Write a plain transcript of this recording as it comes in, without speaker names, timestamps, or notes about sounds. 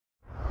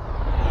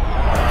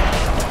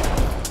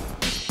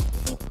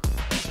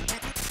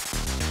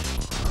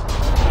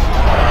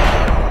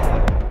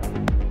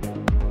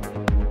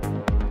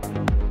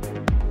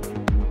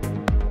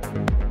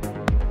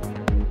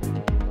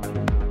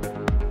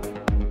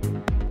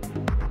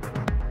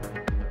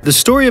The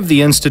story of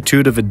the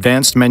Institute of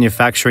Advanced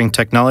Manufacturing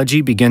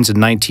Technology begins in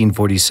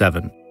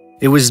 1947.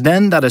 It was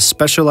then that a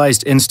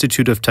specialized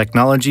Institute of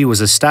Technology was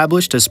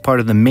established as part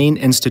of the main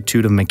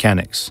Institute of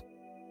Mechanics.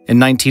 In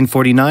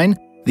 1949,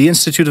 the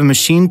Institute of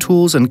Machine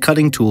Tools and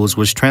Cutting Tools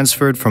was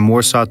transferred from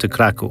Warsaw to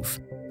Kraków.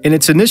 In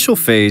its initial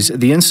phase,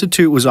 the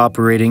institute was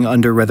operating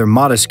under rather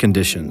modest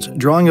conditions,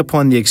 drawing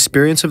upon the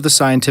experience of the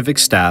scientific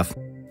staff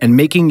and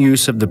making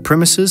use of the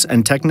premises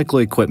and technical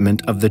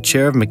equipment of the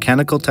Chair of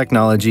Mechanical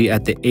Technology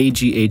at the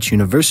AGH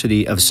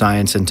University of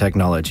Science and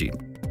Technology.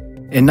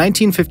 In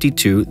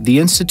 1952, the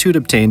institute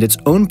obtained its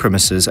own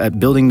premises at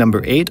Building No.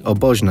 8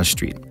 Obożna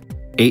Street.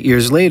 8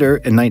 years later,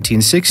 in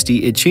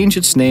 1960, it changed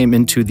its name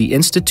into the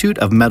Institute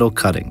of Metal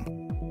Cutting.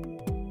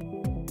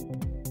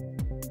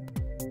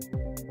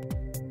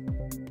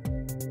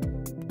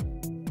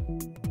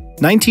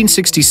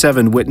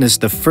 (1967)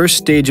 witnessed the first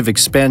stage of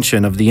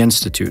expansion of the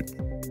institute.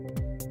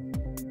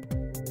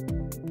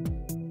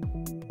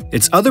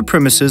 Its other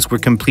premises were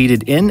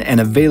completed in and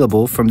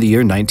available from the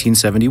year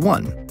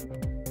 1971.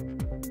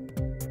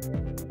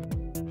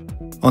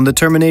 On the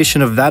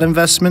termination of that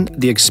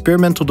investment, the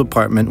experimental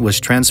department was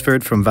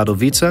transferred from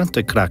Wadowice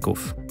to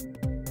Kraków.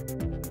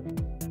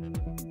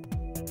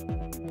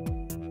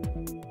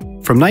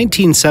 From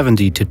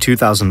 1970 to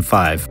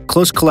 2005,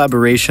 close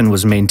collaboration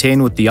was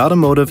maintained with the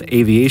automotive,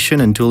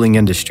 aviation, and tooling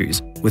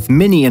industries, with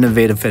many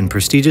innovative and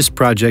prestigious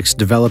projects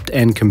developed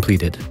and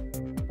completed.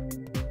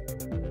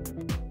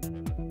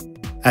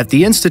 At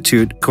the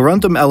Institute,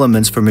 corundum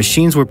elements for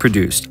machines were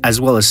produced, as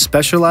well as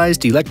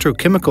specialized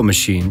electrochemical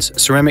machines,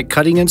 ceramic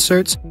cutting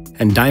inserts,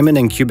 and diamond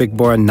and cubic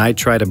boron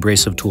nitride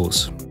abrasive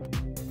tools.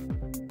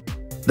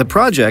 The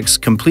projects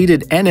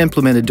completed and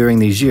implemented during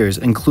these years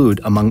include,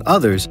 among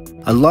others,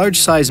 a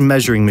large-size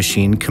measuring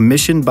machine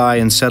commissioned by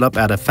and set up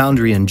at a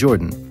foundry in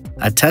Jordan,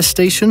 a test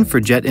station for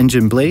jet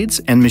engine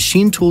blades, and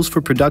machine tools for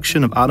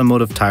production of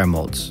automotive tire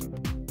molds.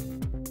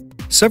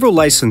 Several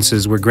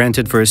licenses were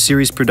granted for a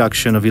series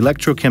production of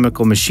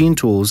electrochemical machine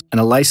tools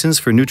and a license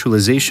for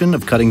neutralization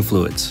of cutting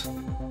fluids.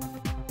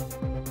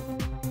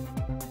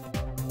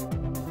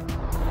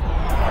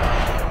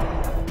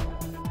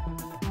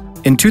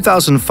 In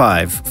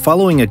 2005,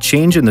 following a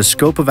change in the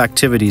scope of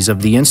activities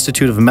of the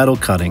Institute of Metal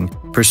Cutting,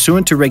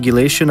 pursuant to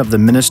regulation of the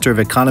Minister of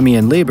Economy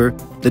and Labor,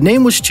 the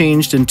name was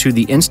changed into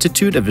the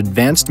Institute of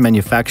Advanced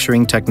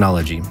Manufacturing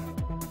Technology.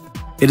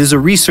 It is a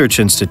research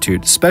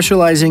institute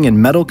specializing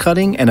in metal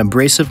cutting and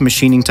abrasive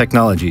machining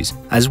technologies,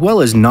 as well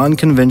as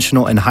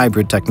non-conventional and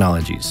hybrid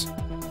technologies.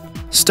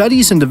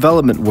 Studies and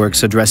development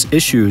works address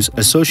issues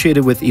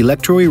associated with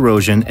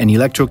electroerosion and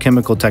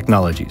electrochemical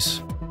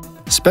technologies.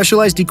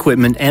 Specialized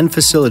equipment and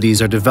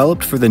facilities are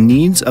developed for the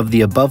needs of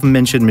the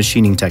above-mentioned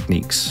machining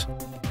techniques.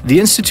 The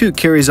Institute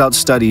carries out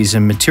studies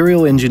in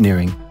material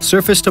engineering,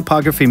 surface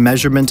topography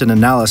measurement and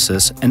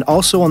analysis, and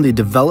also on the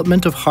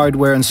development of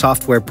hardware and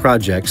software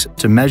projects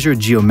to measure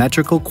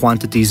geometrical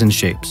quantities and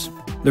shapes.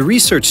 The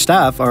research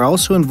staff are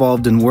also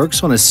involved in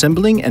works on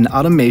assembling and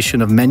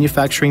automation of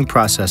manufacturing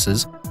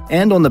processes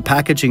and on the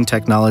packaging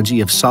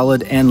technology of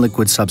solid and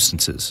liquid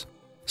substances.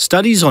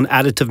 Studies on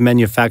additive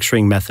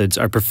manufacturing methods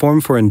are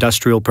performed for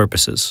industrial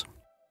purposes.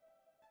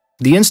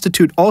 The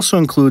Institute also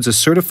includes a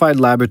certified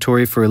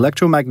laboratory for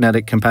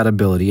electromagnetic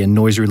compatibility and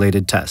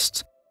noise-related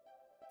tests,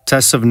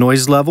 tests of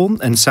noise level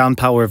and sound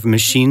power of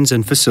machines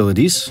and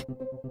facilities,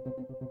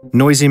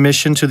 noise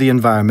emission to the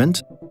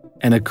environment,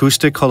 and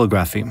acoustic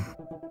holography.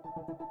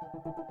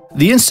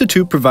 The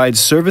Institute provides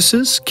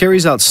services,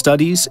 carries out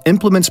studies,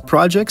 implements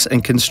projects,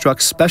 and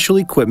constructs special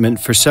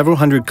equipment for several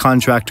hundred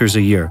contractors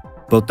a year,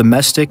 both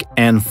domestic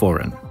and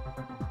foreign.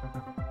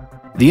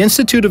 The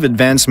Institute of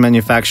Advanced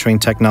Manufacturing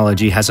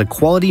Technology has a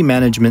Quality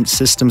Management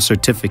System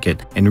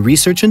Certificate in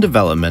Research and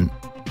Development,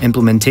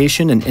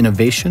 Implementation and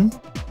Innovation,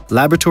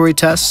 Laboratory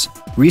Tests,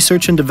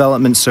 Research and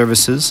Development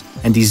Services,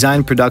 and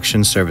Design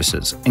Production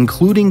Services,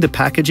 including the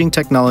packaging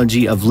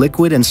technology of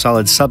liquid and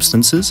solid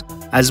substances,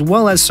 as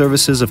well as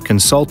services of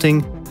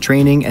consulting,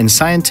 training, and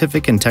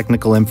scientific and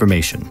technical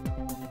information.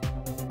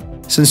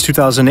 Since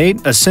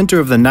 2008, a center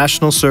of the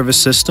National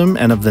Service System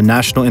and of the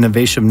National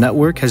Innovation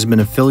Network has been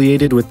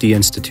affiliated with the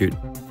Institute.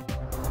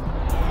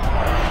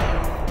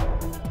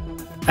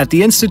 At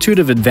the Institute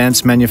of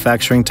Advanced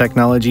Manufacturing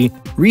Technology,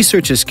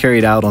 research is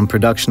carried out on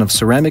production of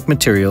ceramic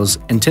materials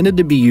intended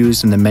to be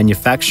used in the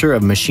manufacture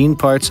of machine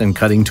parts and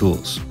cutting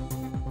tools.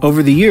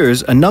 Over the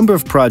years, a number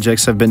of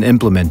projects have been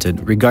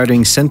implemented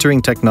regarding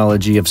sintering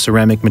technology of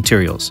ceramic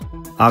materials,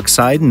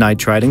 oxide,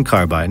 nitride, and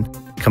carbide,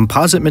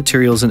 composite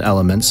materials and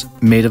elements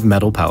made of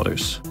metal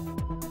powders.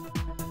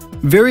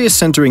 Various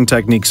sintering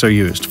techniques are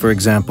used, for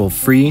example,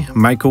 free,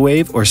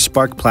 microwave, or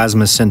spark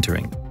plasma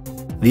sintering.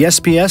 The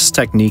SPS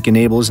technique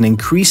enables an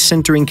increased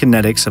sintering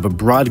kinetics of a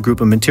broad group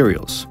of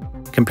materials.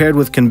 Compared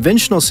with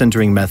conventional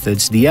sintering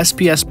methods, the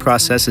SPS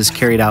process is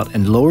carried out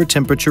in lower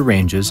temperature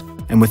ranges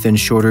and within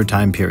shorter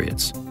time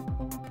periods.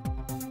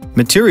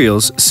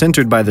 Materials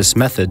sintered by this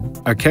method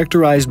are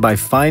characterized by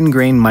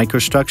fine-grained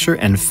microstructure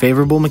and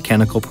favorable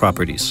mechanical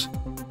properties.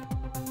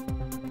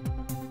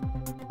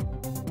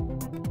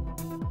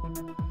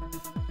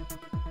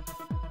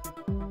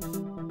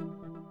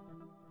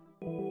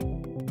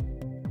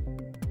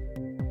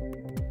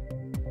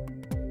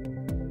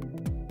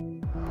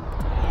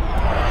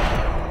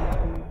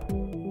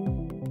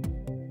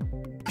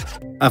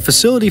 A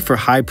facility for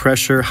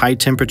high-pressure,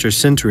 high-temperature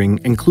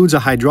sintering includes a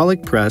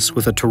hydraulic press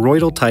with a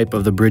toroidal type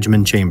of the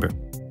Bridgman chamber.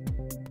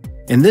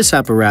 In this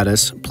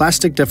apparatus,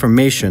 plastic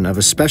deformation of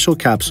a special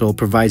capsule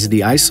provides the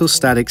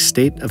isostatic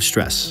state of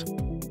stress.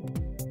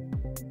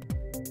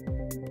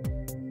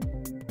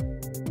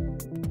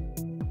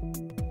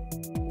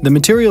 The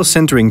material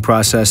sintering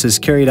process is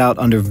carried out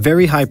under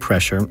very high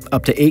pressure,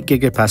 up to 8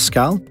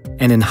 gigapascal,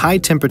 and in high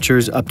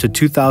temperatures up to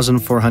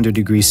 2,400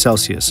 degrees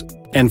Celsius,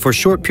 and for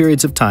short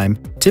periods of time,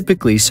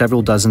 typically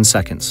several dozen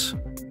seconds.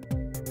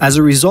 As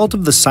a result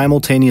of the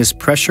simultaneous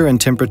pressure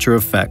and temperature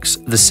effects,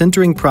 the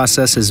sintering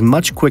process is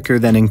much quicker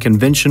than in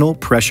conventional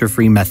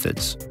pressure-free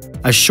methods.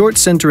 A short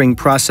sintering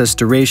process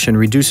duration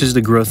reduces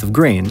the growth of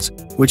grains,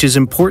 which is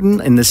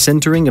important in the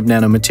sintering of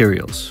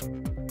nanomaterials.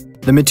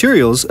 The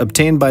materials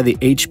obtained by the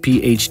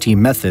HPHT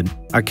method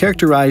are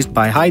characterized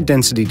by high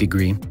density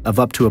degree of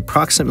up to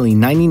approximately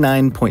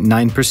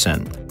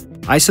 99.9%,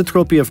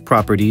 isotropy of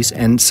properties,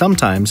 and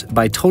sometimes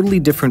by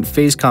totally different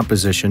phase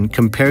composition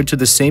compared to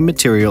the same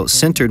material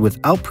sintered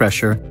without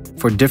pressure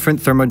for different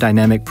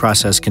thermodynamic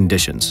process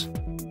conditions.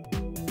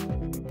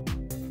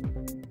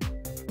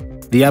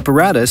 The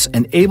apparatus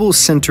enables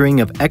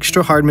sintering of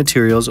extra hard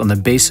materials on the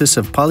basis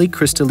of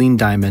polycrystalline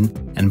diamond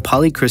and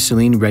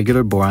polycrystalline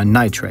regular boron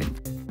nitride,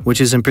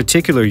 which is in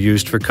particular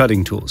used for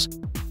cutting tools.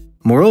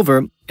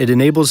 Moreover, it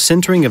enables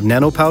sintering of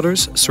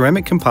nanopowders,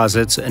 ceramic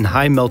composites, and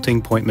high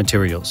melting point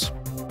materials.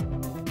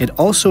 It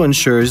also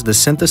ensures the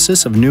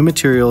synthesis of new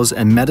materials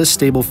and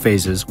metastable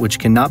phases which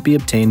cannot be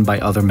obtained by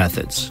other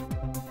methods.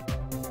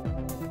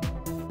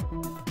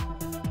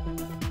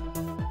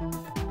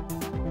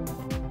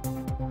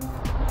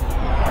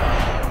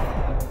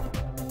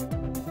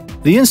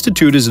 The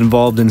Institute is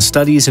involved in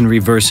studies in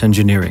reverse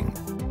engineering.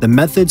 The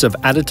methods of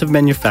additive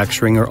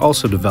manufacturing are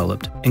also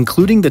developed,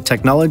 including the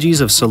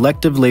technologies of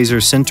selective laser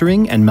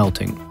sintering and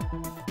melting.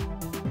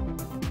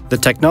 The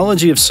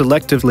technology of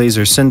selective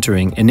laser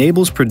sintering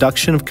enables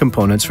production of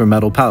components for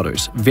metal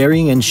powders,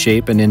 varying in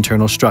shape and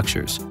internal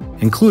structures,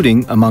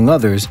 including, among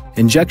others,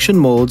 injection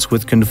molds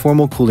with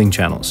conformal cooling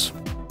channels.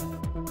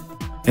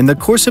 In the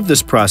course of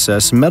this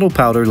process, metal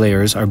powder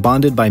layers are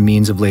bonded by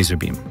means of laser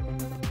beam.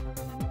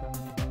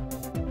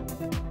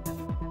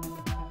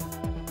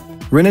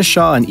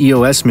 Renishaw and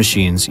EOS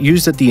machines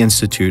used at the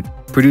Institute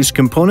produce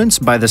components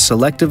by the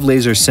selective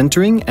laser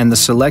sintering and the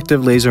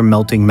selective laser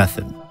melting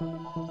method.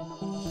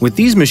 With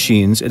these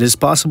machines, it is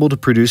possible to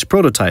produce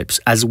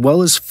prototypes as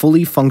well as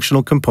fully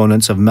functional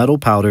components of metal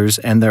powders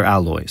and their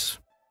alloys.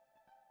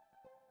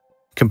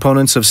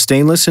 Components of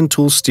stainless and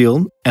tool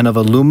steel and of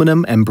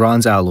aluminum and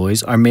bronze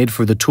alloys are made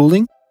for the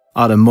tooling,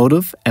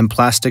 automotive, and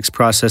plastics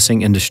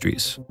processing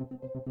industries.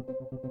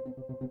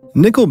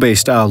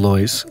 Nickel-based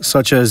alloys,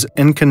 such as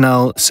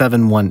Inconel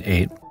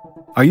 718,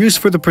 are used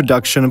for the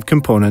production of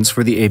components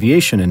for the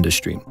aviation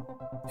industry.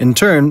 In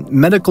turn,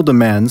 medical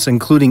demands,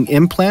 including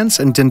implants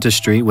and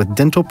dentistry with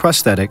dental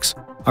prosthetics,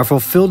 are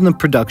fulfilled in the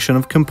production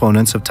of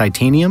components of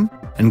titanium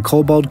and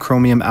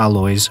cobalt-chromium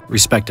alloys,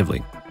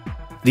 respectively.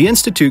 The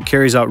Institute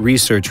carries out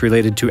research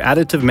related to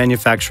additive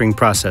manufacturing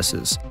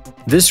processes.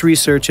 This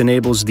research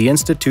enables the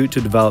Institute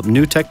to develop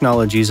new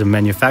technologies of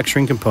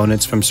manufacturing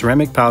components from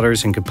ceramic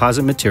powders and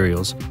composite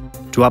materials,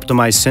 to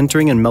optimize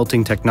sintering and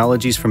melting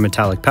technologies for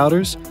metallic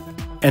powders,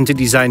 and to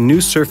design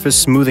new surface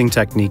smoothing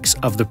techniques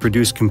of the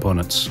produced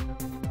components.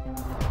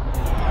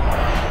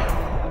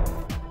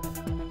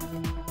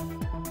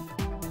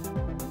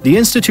 The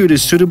Institute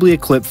is suitably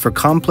equipped for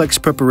complex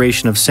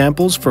preparation of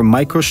samples for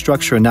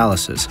microstructure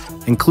analysis,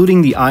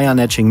 including the ion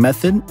etching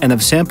method, and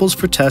of samples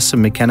for tests of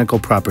mechanical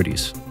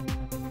properties.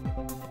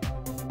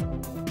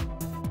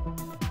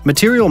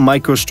 Material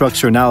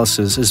microstructure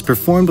analysis is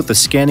performed with a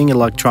scanning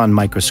electron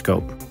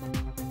microscope.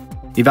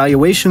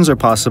 Evaluations are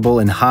possible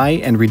in high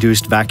and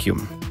reduced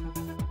vacuum.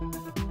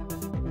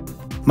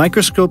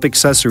 Microscope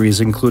accessories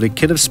include a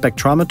kit of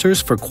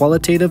spectrometers for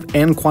qualitative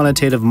and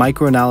quantitative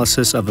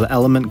microanalysis of the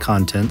element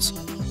contents,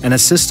 and a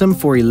system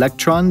for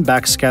electron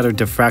backscatter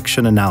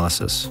diffraction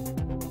analysis.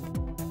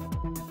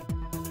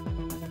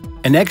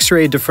 An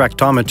X-ray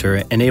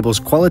diffractometer enables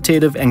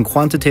qualitative and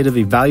quantitative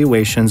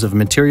evaluations of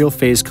material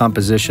phase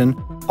composition,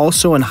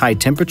 also in high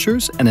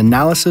temperatures, and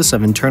analysis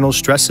of internal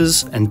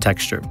stresses and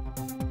texture.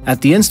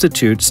 At the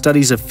Institute,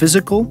 studies of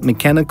physical,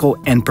 mechanical,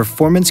 and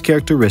performance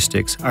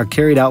characteristics are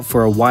carried out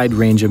for a wide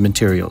range of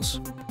materials.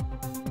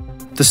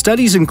 The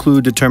studies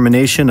include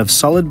determination of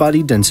solid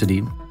body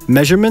density,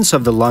 measurements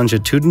of the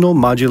longitudinal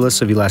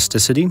modulus of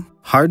elasticity,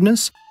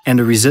 hardness, and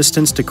a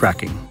resistance to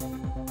cracking.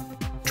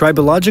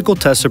 Tribological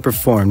tests are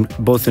performed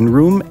both in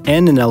room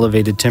and in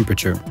elevated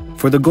temperature,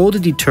 for the goal to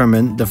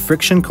determine the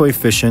friction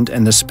coefficient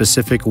and the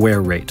specific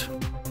wear rate.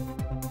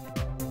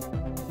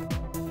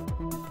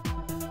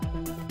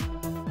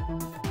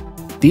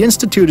 The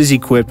Institute is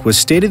equipped with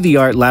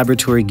state-of-the-art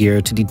laboratory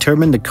gear to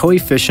determine the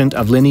coefficient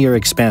of linear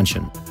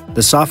expansion,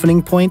 the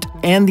softening point,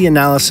 and the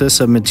analysis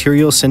of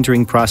material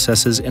sintering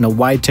processes in a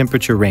wide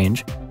temperature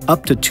range,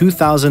 up to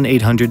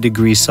 2,800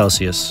 degrees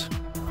Celsius.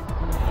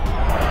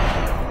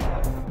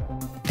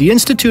 The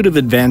Institute of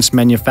Advanced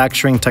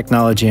Manufacturing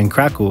Technology in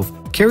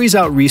Kraków carries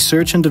out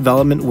research and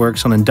development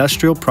works on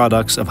industrial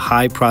products of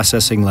high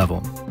processing level.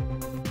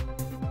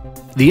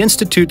 The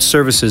Institute's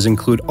services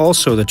include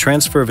also the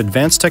transfer of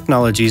advanced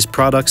technologies,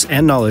 products,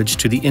 and knowledge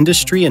to the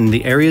industry in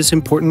the areas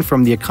important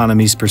from the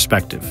economy's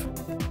perspective.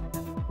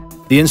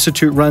 The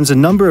Institute runs a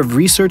number of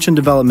research and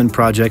development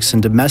projects in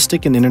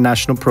domestic and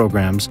international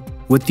programs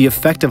with the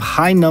effect of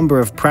high number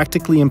of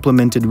practically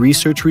implemented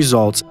research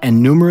results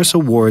and numerous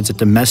awards at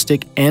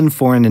domestic and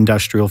foreign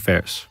industrial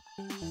fairs.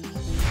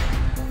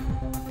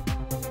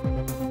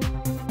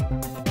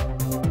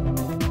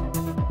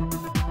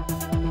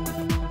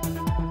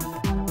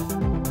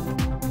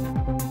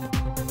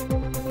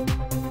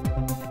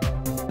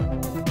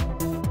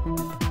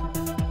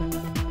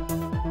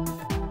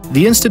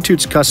 The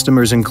Institute's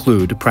customers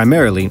include,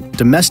 primarily,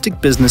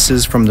 domestic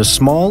businesses from the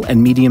small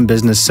and medium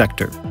business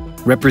sector,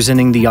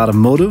 representing the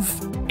automotive,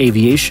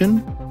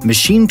 aviation,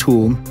 machine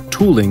tool,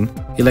 tooling,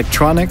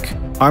 electronic,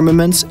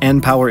 armaments,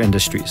 and power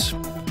industries.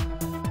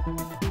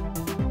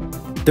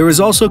 There is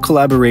also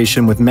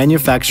collaboration with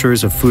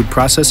manufacturers of food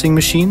processing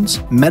machines,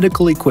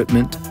 medical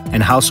equipment,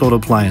 and household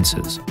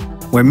appliances,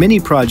 where many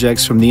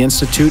projects from the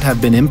Institute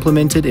have been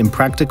implemented in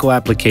practical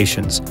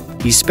applications,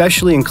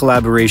 especially in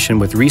collaboration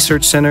with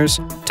research centers,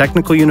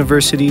 technical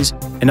universities,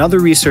 and other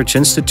research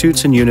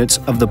institutes and units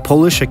of the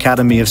Polish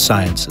Academy of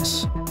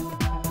Sciences.